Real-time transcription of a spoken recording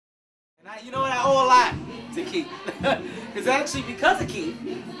You know what? I owe a lot to Keith. It's actually because of Keith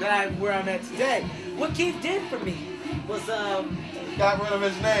that I'm where I'm at today. What Keith did for me was got rid of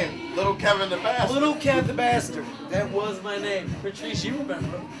his name, Little Kevin the Bastard. Little Kev the Bastard. That was my name. Patrice, you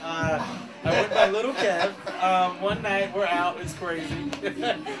remember? I went by Little Kev. One night we're out. It's crazy.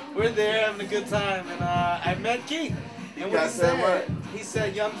 We're there having a good time, and I met Keith. And what he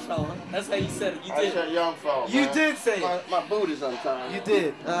said, young fella. That's how you said it. You did. I said young fella. You man. did say it. My boot is untied. You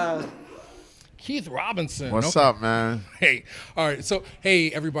did. Keith Robinson. What's up, man? Hey, all right. So,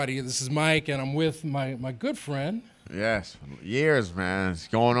 hey, everybody. This is Mike, and I'm with my good friend. Yes, years, man. It's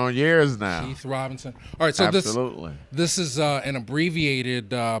going on years now. Keith Robinson. All right. So absolutely. This is an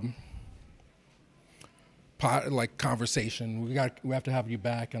abbreviated conversation. We have to have you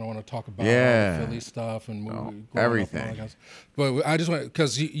back, and I want to talk about Philly stuff and everything. But I just want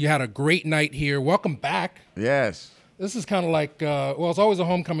because you had a great night here. Welcome back. Yes. This is kind of like it's always a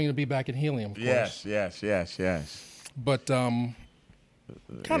homecoming to be back in Helium. Of course. Yes. But kind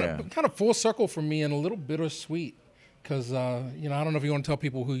of full circle for me and a little bittersweet because I don't know if you want to tell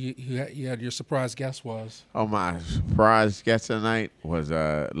people who you had your surprise guest was. Oh, my surprise guest tonight was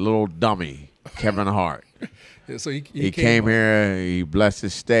a little dummy, Kevin Hart. So he came here, he blessed the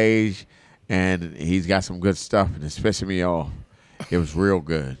stage, and he's got some good stuff, and it's pissing me off. It was real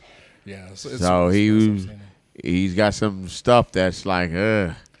good. Yeah. He's got some stuff that's like,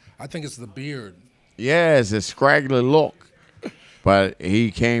 I think it's the beard. Yeah, it's a scraggly look. But he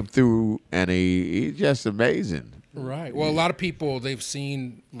came through, and he's just amazing. Right. Well, a lot of people, they've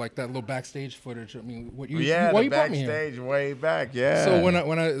seen like that little backstage footage. I mean, the you brought me here? backstage way back, yeah. So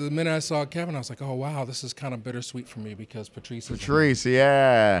the minute I saw Kevin, I was like, oh wow, this is kind of bittersweet for me because Patrice.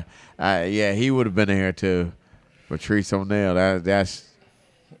 Yeah, he would have been here too. Patrice O'Neal. That's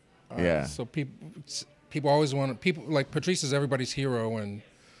yeah. So people always want people like Patrice is everybody's hero, and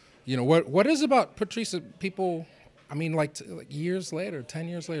what is about Patrice that people. I mean, like years later, 10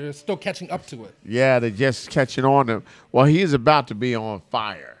 years later, they're still catching up to it. Yeah, they're just catching on to. Well, he's about to be on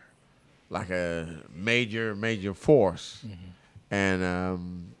fire, like a major force,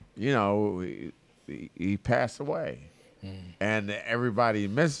 and he passed away, and everybody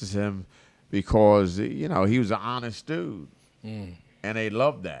misses him because he was an honest dude, and they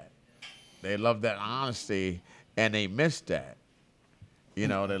loved that. They loved that honesty, and they missed that. They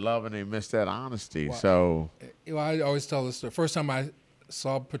love and they miss that honesty. Well, so, I always tell this story. First time I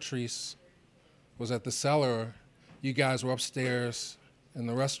saw Patrice was at the Cellar. You guys were upstairs in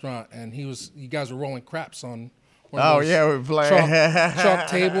the restaurant, and you guys were rolling craps on. We were playing chalk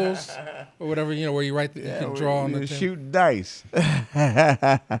tables or whatever. Where you write, you can draw on the thing. Shooting dice.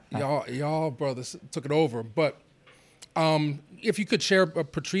 y'all brothers took it over. But if you could share a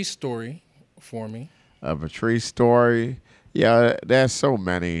Patrice story for me. A Patrice story. Yeah, there's so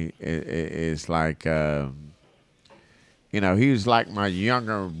many. It's like, he was like my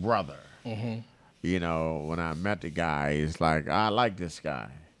younger brother. Mm-hmm. When I met the guy, it's like, I like this guy.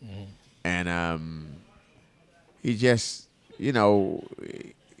 Mm-hmm. And he just,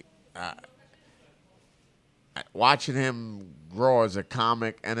 watching him grow as a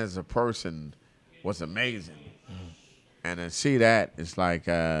comic and as a person was amazing. Mm-hmm. And to see that, it's like,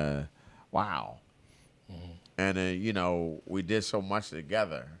 wow. And, we did so much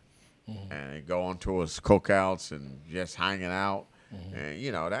together and going to his cookouts and just hanging out. And,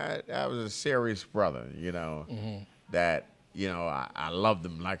 that was a serious brother, that, I loved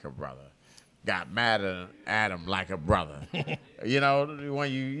him like a brother. Got mad at him like a brother.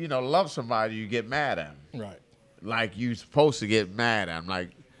 When you, love somebody, you get mad at him. Right. Like you supposed to get mad at him.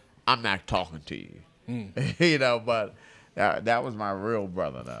 Like, I'm not talking to you. But... That was my real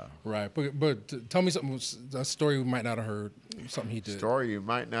brother, though. Right, but tell me something. A story we might not have heard. Something he did. Story you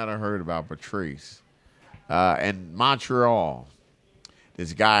might not have heard about Patrice. In Montreal,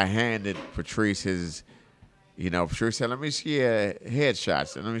 this guy handed Patrice his. Patrice said, "Let me see your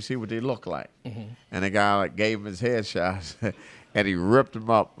headshots and let me see what they look like." Mm-hmm. And the guy gave him his headshots, and he ripped them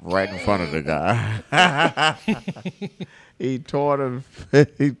up right in front of the guy. He tore them.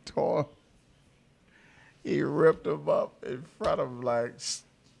 He ripped him up in front of him like,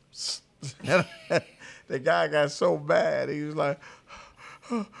 the guy got so mad. He was like,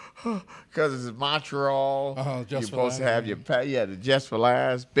 because it's Montreal. You're supposed to have the Just for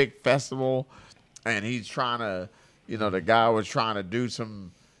Laughs, big festival. And he's trying to, the guy was trying to do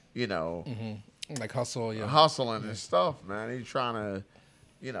some, like hustle, hustling and stuff, man. He's trying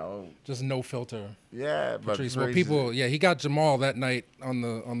to, just no filter. Yeah, but Patrice. Well, he got Jamal that night on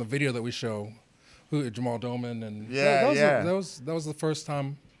the video that we show. Jamal Doman and that was the first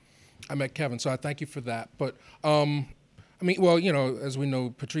time I met Kevin, so I thank you for that. But I mean, well, you know, as we know,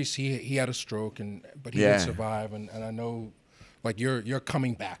 Patrice, he had a stroke, but he Yeah. did survive, and I know, like you're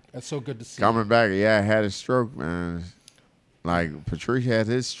coming back. That's so good to see. Coming back, yeah, I had a stroke, man. Like Patrice had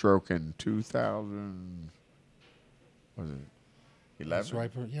his stroke in 2000. Was it 11? That's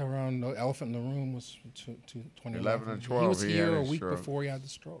right. Yeah, around the Elephant in the Room was 2011. 11 or 12, He was he here had a his week stroke. before he had the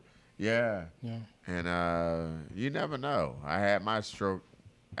stroke. Yeah. Yeah. And you never know. I had my stroke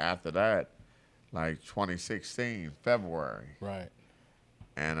after that, like 2016, February. Right.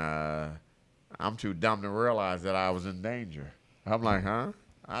 And I'm too dumb to realize that I was in danger. I'm like, huh?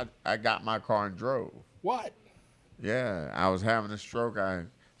 I got my car and drove. What? Yeah, I was having a stroke. I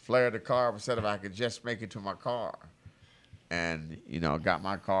flared the car, said if I could just make it to my car. And, you know, got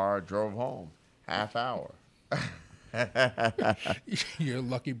my car, drove home, half hour. You're a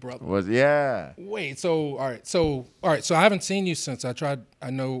lucky brother. Yeah. Wait, so all right, so I haven't seen you since I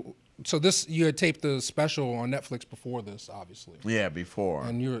know. So this, you had taped the special on Netflix before this, obviously. Yeah, before.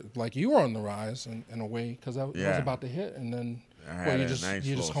 And you were on the rise in a way, because I was Yeah. about to hit, and then I had you a just nice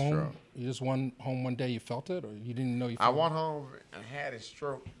you just little home stroke. you just went home one day, you felt it, or you didn't know you I felt went home and had a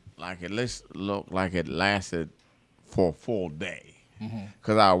stroke. Like it looked like it lasted for a full day.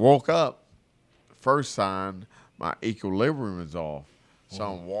 Because I woke up, first sign, my equilibrium is off. So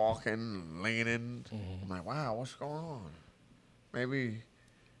I'm walking, leaning. I'm like, wow, what's going on? Maybe,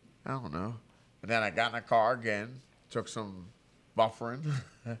 I don't know. And then I got in the car again, took some buffering.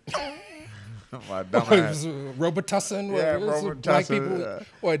 My dumb it? ass. Robitussin? Yeah, What, this is Robitussin, black people. yeah.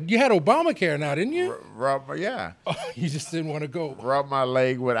 What, you had Obamacare now, didn't you? Yeah. You just didn't want to go. Rub my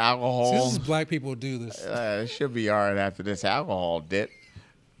leg with alcohol. See, this is black people do this. It should be all right after this alcohol dip.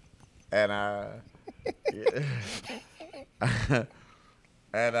 And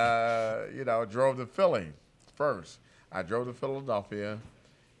you know, drove to Philly first. I drove to Philadelphia,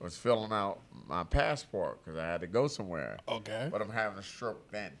 was filling out my passport because I had to go somewhere. Okay. But I'm having a stroke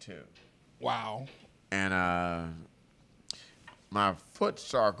then too. Wow. And my foot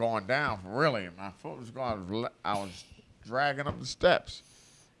started going down. Really, my foot was going. I was dragging up the steps,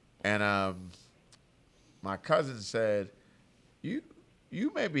 and my cousin said, "You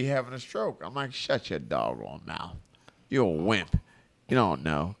may be having a stroke." I'm like, "Shut your doggone mouth! You're a wimp. You don't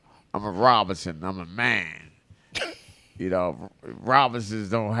know. I'm a Robinson. I'm a man. You know, Robinsons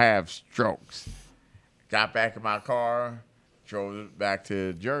don't have strokes." Got back in my car, drove it back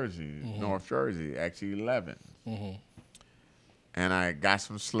to Jersey, North Jersey, actually 11. And I got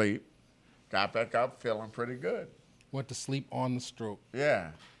some sleep, got back up feeling pretty good. Went to sleep on the stroke.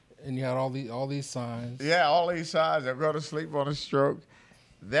 Yeah. And you had all these signs. Yeah, all these signs. I go to sleep on a stroke.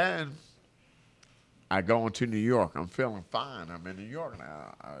 Then I go into New York. I'm feeling fine. I'm in New York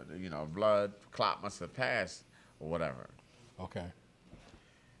now. You know, blood clot must have passed or whatever. Okay.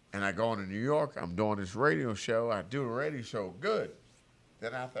 And I go into New York. I'm doing this radio show. I do the radio show good.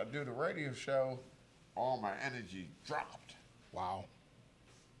 Then after I do the radio show, all my energy dropped. Wow.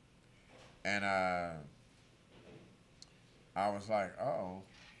 And I was like, uh-oh,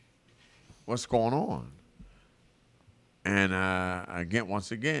 what's going on? And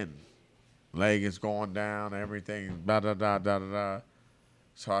once again, leg is going down, everything, da da da da da.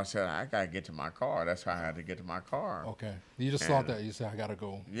 So I said, I gotta get to my car. That's how I had to get to my car. Okay. You just thought that. You said, I got to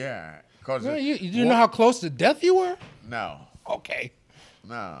go. Yeah. Cause No, you know how close to death you were? No. Okay.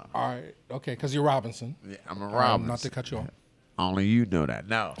 No. All right. Okay, because you're Robinson. Yeah, I'm a Robinson. Not to cut you off. Only you know that.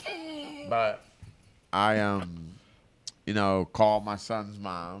 No. But I you know, called my son's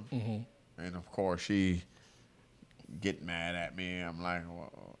mom, and of course she get mad at me. I'm like,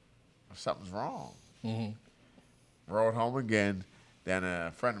 well, something's wrong. Rode home again. Then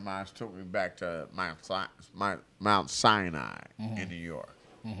a friend of mine took me back to Mount Sinai in New York,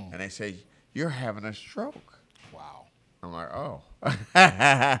 and they say, "You're having a stroke." Wow. I'm like, oh.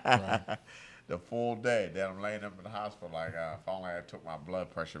 Right. The full day. Then I'm laying up in the hospital like, if only I took my blood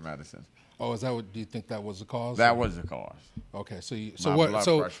pressure medicine. Oh, is that what? Do you think that was the cause? That was the cause. Okay, so My what? blood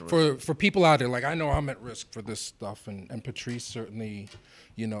So pressure for people out there, like I know I'm at risk for this stuff, and Patrice certainly,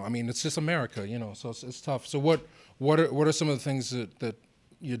 you know, I mean it's just America, you know, so it's tough. So what are some of the things that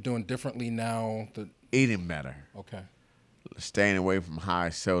you're doing differently now? That Eating better. okay, Staying away from high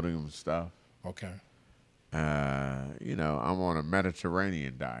sodium stuff. okay, You know, I'm on a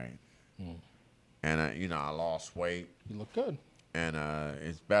Mediterranean diet, and you know, I lost weight, you look good. and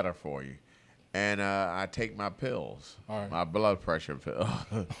it's better for you. And I take my pills, All right. my blood pressure pills.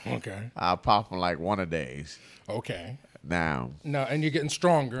 Okay, I pop them like one a days okay. now. Now and you're getting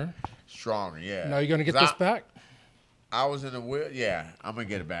stronger. Stronger, yeah. Now you're gonna get 'Cause this back. I was in the wheel. Yeah, I'm gonna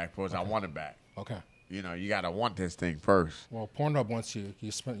get it back because I want it back. Okay. You know, you gotta want this thing first. Well, Pornhub wants you.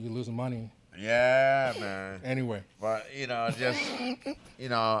 You're losing money. Yeah, man. Anyway, But just hey,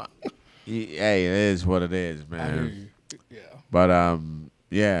 it is what it is, I hear man. you. Yeah. But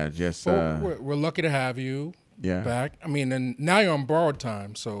yeah, just Well, we're lucky to have you yeah, back. I mean, and now you're on borrowed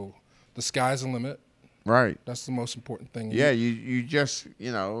time, so the sky's the limit. right. That's the most important thing. Yeah, you just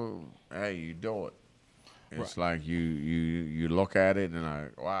hey, you do it. It's Right. like you look at it and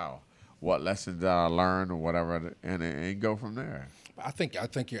like, wow, what lessons did I learn or whatever, and go from there. I think I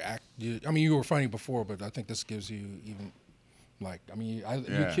mean, you were funny before, but I think this gives you even like. I mean,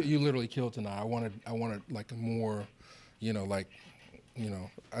 Yeah. you literally killed tonight. I wanted like more, like,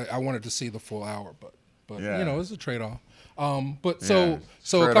 I wanted to see the full hour, but Yeah. it's a trade off. But Yeah. so a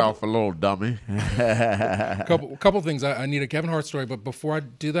Straight off a little dummy. couple things. I need a Kevin Hart story, but before I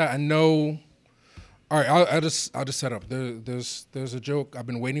do that, I know. All right, I'll just set up. There's a joke I've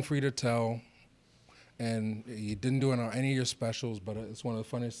been waiting for you to tell, and you didn't do it on any of your specials, but it's one of the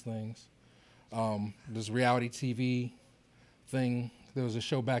funniest things. This reality TV thing. There was a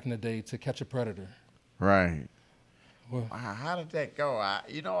show back in the day, To Catch a Predator. Right. Well, How did that go?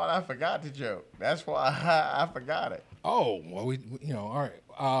 You know what? I forgot the joke. That's why I forgot it. oh well, we all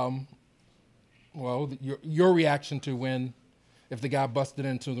right. Well, your reaction to when if the guy busted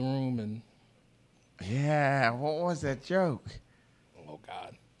into the room and. Yeah. What was that joke? Oh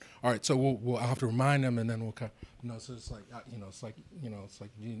God! All right, so I'll have to remind them, and then we'll so it's like it's like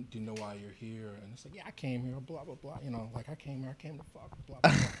do you know why you're here? And it's like, yeah, I came here, blah blah blah. Like I came to fuck, blah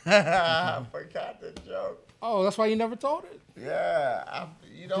blah. blah. I forgot the joke. Oh, that's why you never told it. Yeah.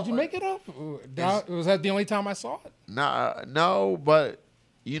 Did you make it up? Was that the only time I saw it? No, but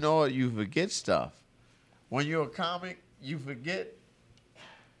you know what? You forget stuff. When you're a comic, you forget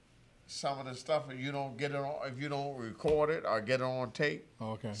some of the stuff if you don't get it on, if you don't record it or get it on tape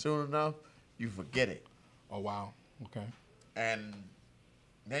Okay. soon enough, you forget it. Oh wow. Okay. And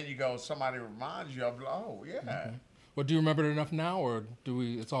then you go, somebody reminds you of, oh yeah, Okay. Well, do you remember it enough now, or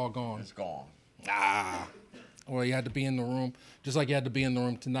it's all gone? it's gone. Ah. Well, you had to be in the room, just like you had to be in the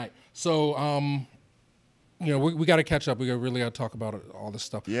room tonight. So, we got to catch up. We really got to talk about all this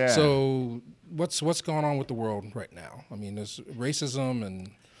stuff. Yeah. So, what's going on with the world right now? I mean, there's racism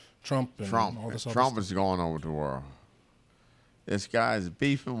and Trump and all this other Trump stuff. is going on with the world. This guy is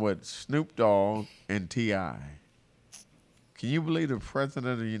beefing with Snoop Dogg and T.I. Can you believe the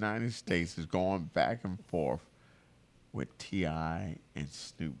president of the United States is going back and forth with T.I. and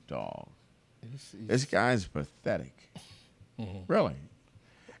Snoop Dogg? This guy is pathetic. Really.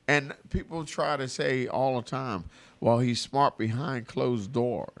 And people try to say all the time, well, he's smart behind closed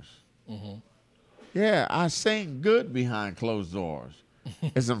doors. Yeah, I sing good behind closed doors.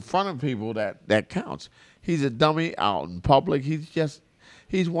 It's in front of people that counts. He's a dummy out in public.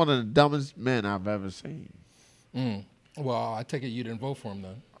 He's one of the dumbest men I've ever seen. Well, I take it you didn't vote for him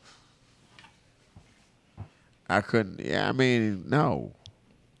then. I couldn't. Yeah, I mean, no.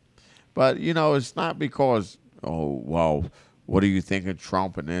 But it's not because what do you think of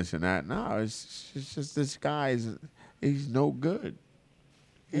Trump and this and that? No, it's just this guy he's no good.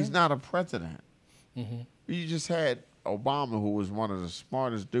 He's not a president. You just had Obama, who was one of the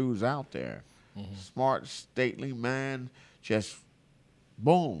smartest dudes out there. Smart, stately man, just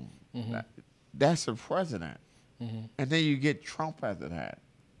boom. That's a president. And then you get Trump after that.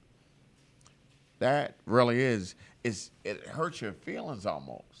 That really it hurts your feelings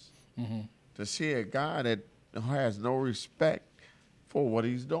almost. To see a guy that has no respect for what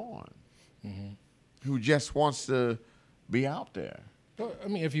he's doing, who just wants to be out there. Well, I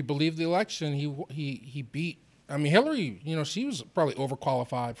mean, if you believe the election, he beat. I mean, Hillary. She was probably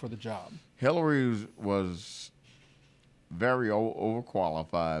overqualified for the job. Hillary was very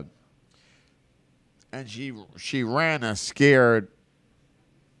overqualified, and she ran a scared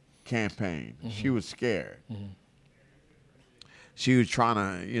campaign. She was scared. She was trying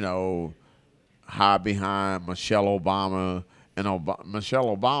to, hide behind Michelle Obama, and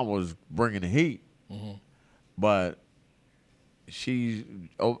Michelle Obama was bringing the heat, but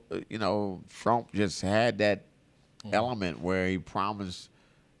Trump just had that element where he promised,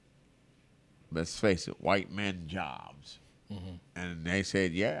 let's face it, white men jobs, and they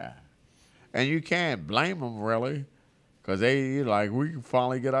said yeah, and you can't blame them really, because they we can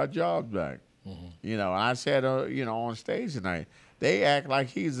finally get our jobs back. I said on stage tonight, they act like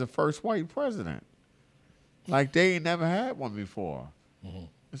he's the first white president, like they ain't never had one before.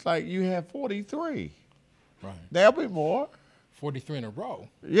 It's like you have 43. Right. There'll be more. 43 in a row.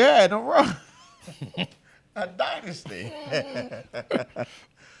 Yeah, in a row. A dynasty.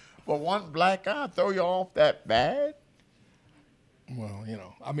 But one black guy throw you off that bad? Well, you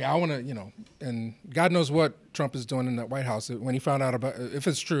know, I mean, I want to, you know, and God knows what Trump is doing in that White House. When he found out about, if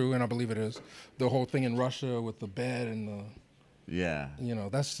it's true, and I believe it is, the whole thing in Russia with the bed and the, Yeah. you know,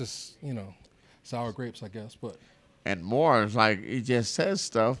 that's just, you know, sour grapes, I guess. But And more is like he just says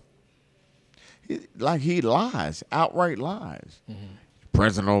stuff like he lies, outright lies.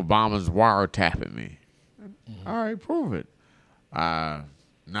 President Obama's wiretapping me. All right, prove it.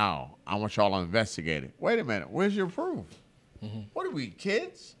 No, I want y'all to investigate it. Wait a minute, where's your proof? What are we,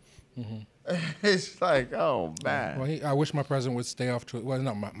 kids? It's like, oh man. well, I wish my president would stay off Twitter. Well,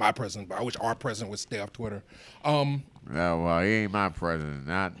 not my president, but I wish our president would stay off Twitter. Yeah, well, he ain't my president.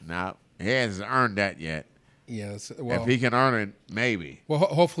 Not. He hasn't earned that yet. Yes. Well, If he can earn it, maybe. well,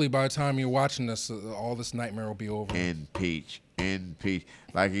 hopefully by the time you're watching this, all this nightmare will be over. Impeach.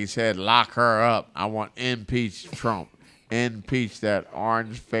 Like he said, lock her up. I want impeach Trump. Impeach that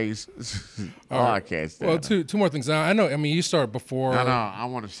orange face. I can't stand Well, it. two more things. Now, I know. I mean, you started before. No, I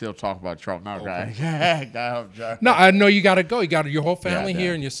want to still talk about Trump. No, guy. No, I know you got to go. You got your whole family Yeah, here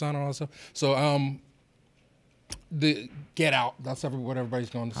yeah. and your son and all that stuff. So, the Get Out. That's what everybody's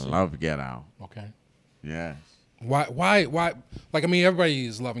going to I see. love Get Out. Okay. Yes. Why? Like, I mean, everybody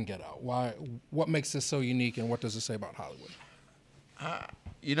is loving Get Out. Why? What makes this so unique, and what does it say about Hollywood?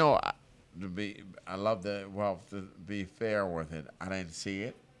 You know, I love to be fair with it, I didn't see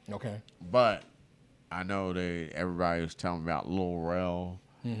it, Okay. but I know that everybody was telling me about Lil Rel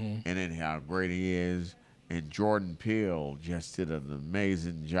and then how great he is. And Jordan Peele just did an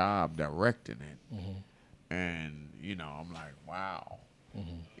amazing job directing it. And, you know, I'm like, wow.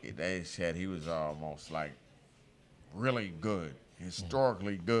 They said he was almost like really good,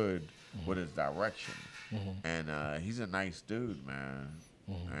 historically good with his direction. And he's a nice dude, man.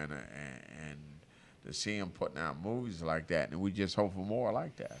 And to see him putting out movies like that, and we just hope for more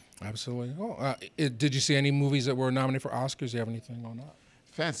like that. Absolutely. Oh, did you see any movies that were nominated for Oscars? You have anything on that?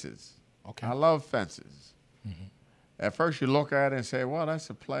 Fences. Okay. I love Fences. At first you look at it and say, well, that's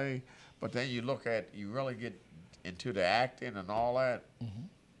a play. But then you really get into the acting and all that.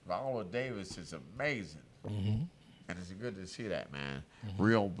 Viola Davis is amazing. And it's good to see that, man.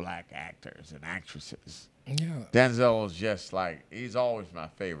 Real black actors and actresses. Yeah. Denzel is just like, he's always my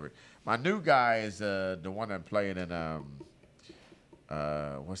favorite. My new guy is the one that played in,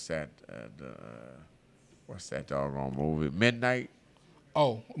 what's that doggone movie? Midnight?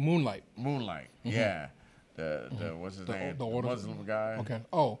 Oh, Moonlight. Moonlight, yeah. The what's his name? The Muslim guy. Okay.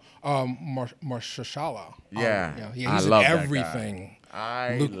 Oh, Marshala. Yeah. He's I love in that everything. guy.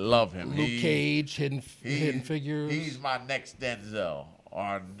 I love him. Luke Cage, Hidden Figures. He's my next Denzel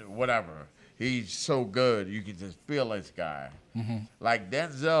or whatever. He's so good. You can just feel this guy. Like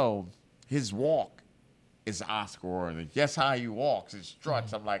Denzel, his walk is Oscar worthy. Just how he walks, his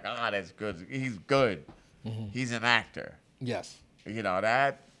struts. I'm like, that's good. He's good. He's an actor. Yes. You know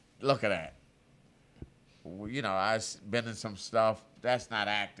that. Look at that. You know, I've been in some stuff that's not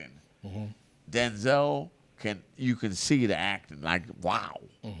acting. Denzel you can see the acting. Like, wow,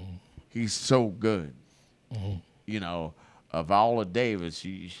 he's so good. You know, Viola Davis.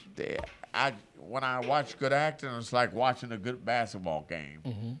 When I watch good acting, it's like watching a good basketball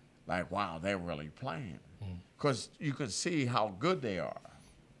game. Like, wow, they're really playing. Because you can see how good they are.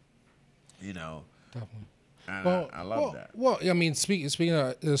 You know. Definitely. And I love that. Well, I mean, speaking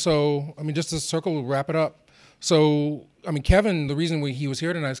of, so, I mean, just to circle, wrap it up. So, I mean, Kevin, the reason he was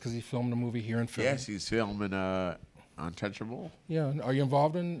here tonight is because he filmed a movie here in Philly. Yes, he's filming Untouchable. Yeah. Are you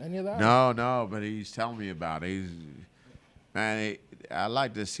involved in any of that? No, but he's telling me about it. I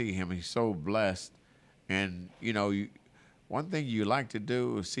like to see him. He's so blessed. And, you know, one thing you like to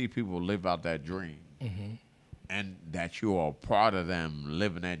do is see people live out that dream. And that you are part of them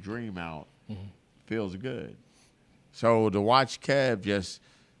living that dream out feels good. So to watch Kev just,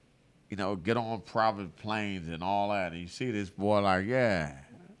 you know, get on private planes and all that, and you see this boy like, yeah.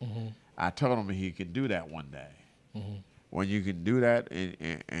 I told him he could do that one day. When you can do that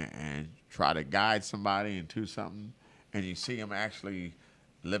and try to guide somebody into something, and you see them actually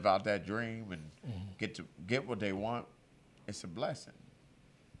live out that dream and get what they want, it's a blessing.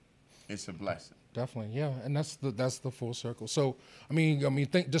 It's a blessing. Definitely, yeah, and that's the full circle. So, I mean,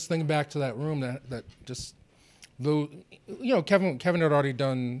 just thinking back to that room that just, you know, Kevin had already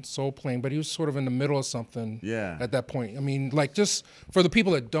done Soul Plane, but he was sort of in the middle of something. Yeah. At that point, I mean, like, just for the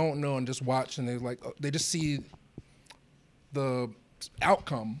people that don't know and just watch and they just see the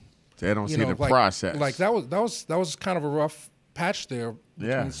outcome. They don't you see know, the process. Like that was kind of a rough patch there between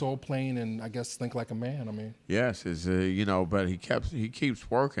Yeah. Soul Plane and I guess Think Like a Man. I mean, yes, it's you know, but he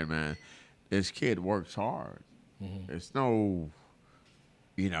keeps working, man. This kid works hard. It's no,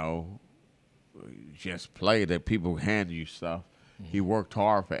 you know, just play that people hand you stuff. He worked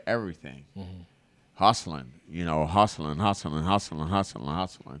hard for everything. Hustling, hustling.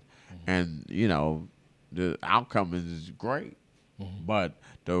 And, the outcome is great. But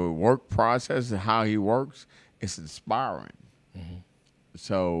the work process and how he works, it's inspiring.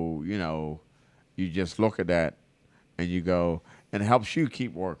 So, you just look at that and you go, and it helps you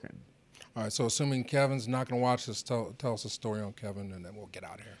keep working. All right, so assuming Kevin's not going to watch this, tell us a story on Kevin, and then we'll get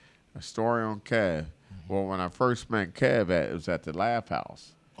out of here. A story on Kev. Well, when I first met Kev, it was at the Laugh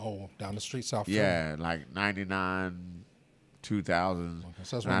House. Oh, down the street, South Philly. Yeah, like 99, 2000. Okay,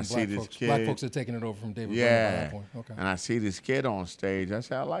 so that's and when I see this kid. black folks had taken it over from David Byrne by Yeah, that point. Okay. and I see this kid on stage. I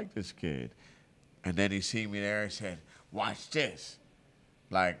said, I like this kid. And then he see me there and said, watch this.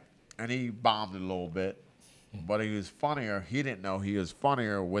 And he bombed a little bit, but he was funnier. He didn't know he was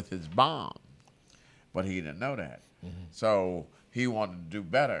funnier with his bomb, but he didn't know that. So he wanted to do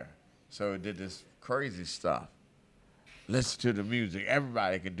better. So he did this crazy stuff. Listen to the music.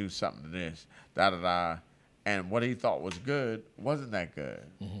 Everybody can do something to this. Da-da-da. And what he thought was good wasn't that good.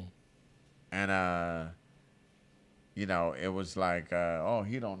 And, it was like, oh,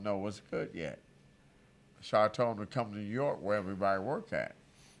 he don't know what's good yet. So I told him to come to New York where everybody work at.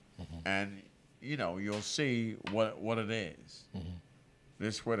 And, you'll see what it is.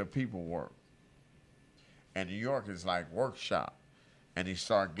 This is where the people work. And New York is like workshop. And he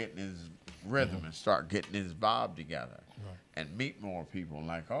started getting his rhythm and start getting his vibe together. And meet more people.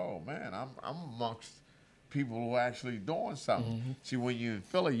 Like, oh, man, I'm amongst people who are actually doing something. See, when you're in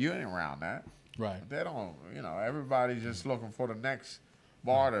Philly, you ain't around that. Right. They don't, everybody's just looking for the next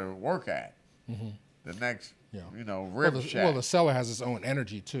bar to work at. The next, rib shack. Well, the cellar has its own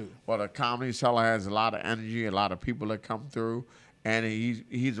energy, too. Well, the comedy cellar has a lot of energy, a lot of people that come through. And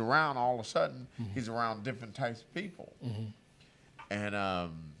he's around all of a sudden. He's around different types of people.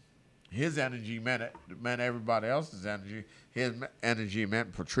 And his energy meant everybody else's energy. His energy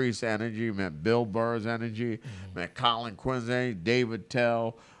meant Patrice's energy, meant Bill Burr's energy, meant Colin Quinn's energy, David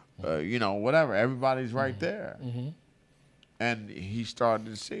Tell, whatever. Everybody's right there. And he started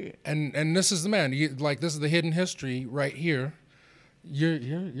to see it. And this is the man. This is the hidden history right here.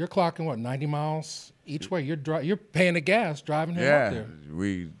 You're clocking what, 90 miles each way? You're paying the gas driving him up there.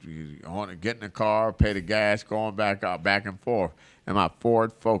 We on to get in the car, pay the gas, going back and forth. And my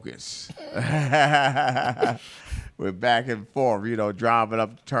Ford Focus. We're back and forth, driving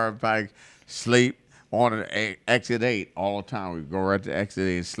up the turnpike, sleep on the exit 8 all the time. We go right to exit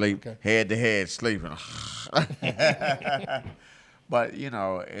 8 and sleep, head to head, sleeping. But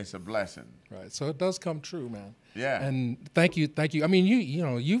it's a blessing. Right. So it does come true, man. Yeah. And thank you. I mean,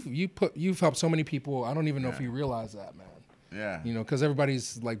 you've helped so many people. I don't even know if you realize that, man. Yeah. Because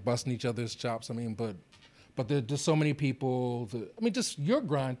everybody's like busting each other's chops. I mean, but there's just so many people. Just your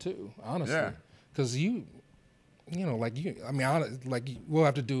grind too, honestly. Yeah. Because we'll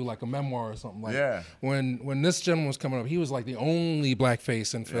have to do like a memoir or something. When this gentleman was coming up, he was like the only black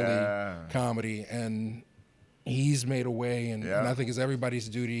face in Philly comedy, and he's made a way, and I think it's everybody's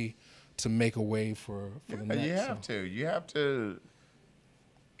duty to make a way for the next. You have to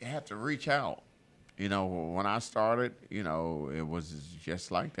reach out. When I started, it was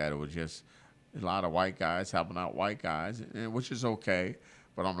just like that. It was just a lot of white guys helping out white guys, which is okay.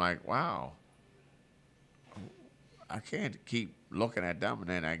 But I'm like, wow, I can't keep looking at them and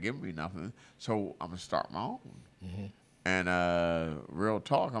they're not giving me nothing. So I'm gonna start my own. And real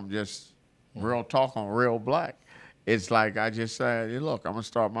talk, real talk on Reelblack. It's like I just said, hey, look, I'm gonna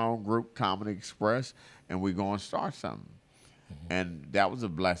start my own group, Comedy Express, and we're gonna start something. And that was a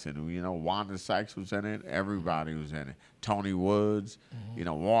blessing. Wanda Sykes was in it. Everybody was in it. Tony Woods,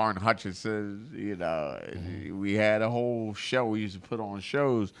 Warren Hutchinson. We had a whole show. We used to put on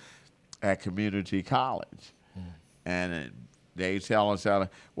shows at community college. And they tell us,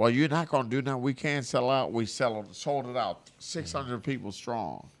 well, you're not going to do nothing. We can't sell out. We sold it out, 600 people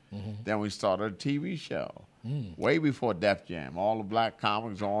strong. Then we started a TV show. Way before Def Jam. All the black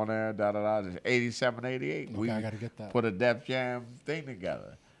comics on there, da-da-da. 87, 88. Okay, I got to get that. Put a Def Jam thing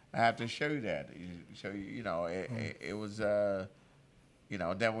together. I have to show you that. It was,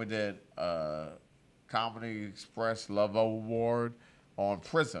 then we did Comedy Express Love Award on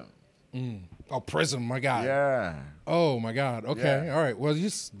Prism. Oh, Prism, my God. Yeah. Oh, my God. Okay. Yeah. All right. Well,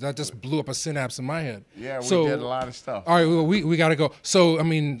 that just blew up a synapse in my head. Yeah, we did a lot of stuff. All right. Well, we got to go. So, I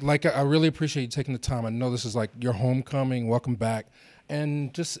mean, I really appreciate you taking the time. I know this is like your homecoming. Welcome back.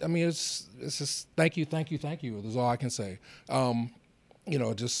 And it's just thank you. That's all I can say.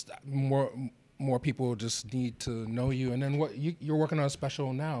 Just more people just need to know you. And then you're working on a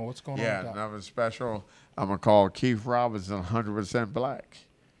special now. What's going on with that? Yeah, another special. I'm going to call Keith Robinson 100% Black.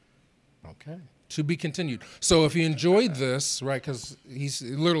 Okay. To be continued. So if you enjoyed this, right, because he's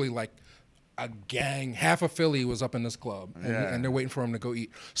literally like a gang, half of Philly was up in this club, and they're waiting for him to go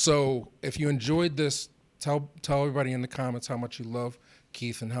eat. So if you enjoyed this, tell everybody in the comments how much you love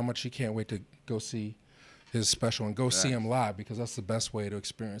Keith and how much you can't wait to go see his special and go see him live, because that's the best way to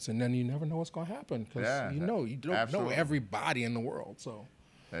experience. And then you never know what's going to happen, because you don't know everybody in the world. So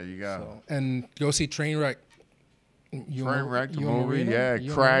there you go. So, and go see Trainwreck. Trainwreck, the movie,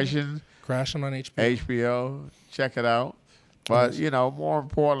 Crashing on HBO. HBO, check it out. But you know, more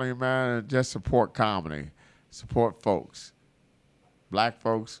importantly, man, just support comedy, support folks, black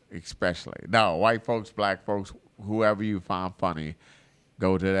folks especially. No, white folks, black folks, whoever you find funny,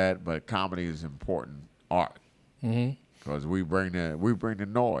 go to that. But comedy is important art, because we bring the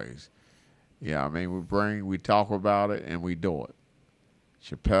noise. Yeah, I mean, we talk about it and we do it.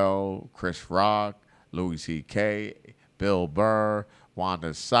 Chappelle, Chris Rock, Louis C.K., Bill Burr,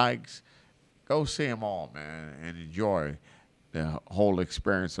 Wanda Sykes. Go see them all, man, and enjoy the whole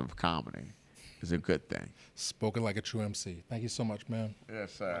experience of comedy. It's a good thing. Spoken like a true MC. Thank you so much, man.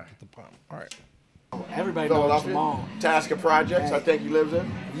 Yes, sir. All right. Everybody knows Jamal. Tasker Projects, I think he lives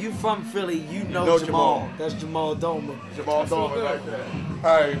in. If you from Philly, you know Jamal. That's Jamal Doma. Jamal Doma right there.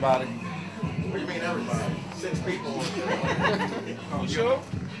 Hi, everybody. What do you mean everybody? 6 people. You sure?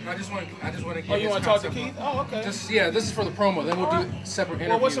 I just want to. Oh, you want to talk to Keith? Oh, okay. This is for the promo. Then we'll do separate interviews.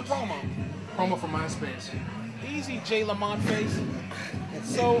 Well, what's the promo? Promo for MySpace. Easy, J. Lamont Face.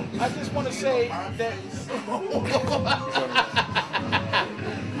 So I just want to say that.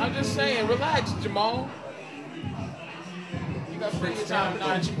 I'm just saying, relax, Jamal. You got plenty of time now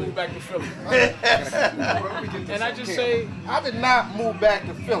that you move back to Philly. And I just say, I did not move back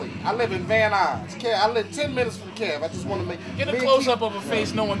to Philly. I live in Van Nuys. I live 10 minutes from Kev. I just want to make. Get a close-up of a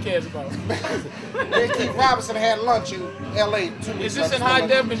face no one cares about. Me and Keith Robinson had lunch in L.A. 2 weeks. Is this in high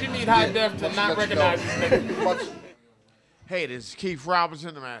def? Because you need high def to not recognize this nigga. Hey, this is Keith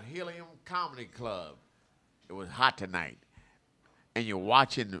Robinson. I'm at Helium Comedy Club. It was hot tonight. And you're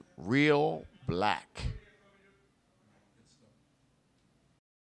watching Real Black.